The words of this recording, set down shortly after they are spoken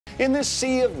In this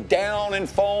sea of down and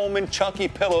foam and chunky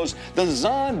pillows, the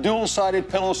Zaahn dual-sided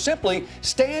pillow simply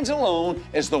stands alone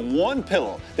as the one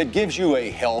pillow that gives you a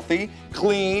healthy,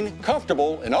 clean,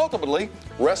 comfortable, and ultimately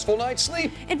restful night's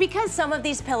sleep. And because some of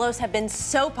these pillows have been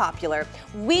so popular,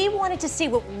 we wanted to see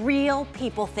what real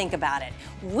people think about it.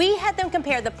 We had them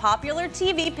compare the popular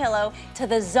TV pillow to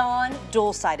the Zaahn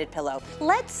dual-sided pillow.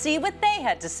 Let's see what they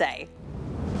had to say.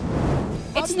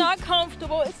 It's not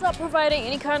comfortable. It's not providing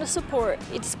any kind of support.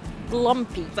 It's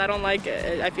lumpy. I don't like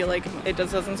it. I feel like it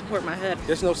just doesn't support my head.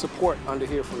 There's no support under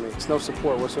here for me. There's no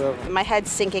support whatsoever. My head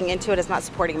sinking into it is not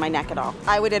supporting my neck at all.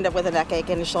 I would end up with a neck ache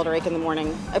and a shoulder ache in the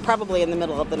morning. Probably in the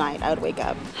middle of the night, I would wake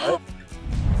up.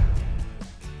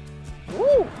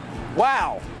 Woo!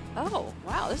 Wow! Oh,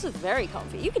 wow, this is very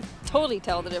comfy. You can totally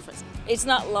tell the difference. It's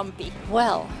not lumpy.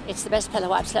 Well, it's the best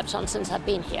pillow I've slept on since I've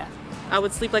been here. I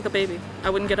would sleep like a baby. I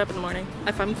wouldn't get up in the morning.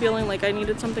 If I'm feeling like I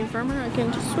needed something firmer, I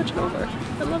can just switch it over.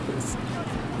 I love this.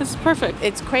 This is perfect.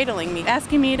 It's cradling me,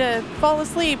 asking me to fall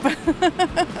asleep.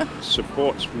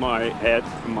 Supports my head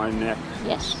and my neck.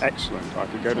 Yes. It's excellent. I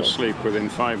could go to sleep within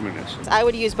 5 minutes. I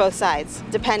would use both sides,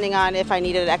 depending on if I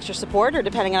needed extra support or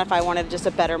depending on if I wanted just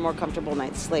a better, more comfortable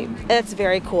night's sleep. It's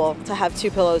very cool to have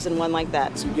two pillows in one like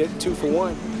that. So you get 2 for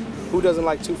 1. Who doesn't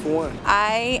like 2 for 1?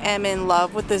 I am in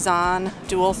love with the Zaahn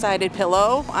dual-sided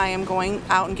pillow. I am going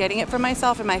out and getting it for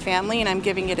myself and my family, and I'm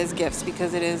giving it as gifts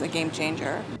because it is a game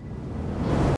changer.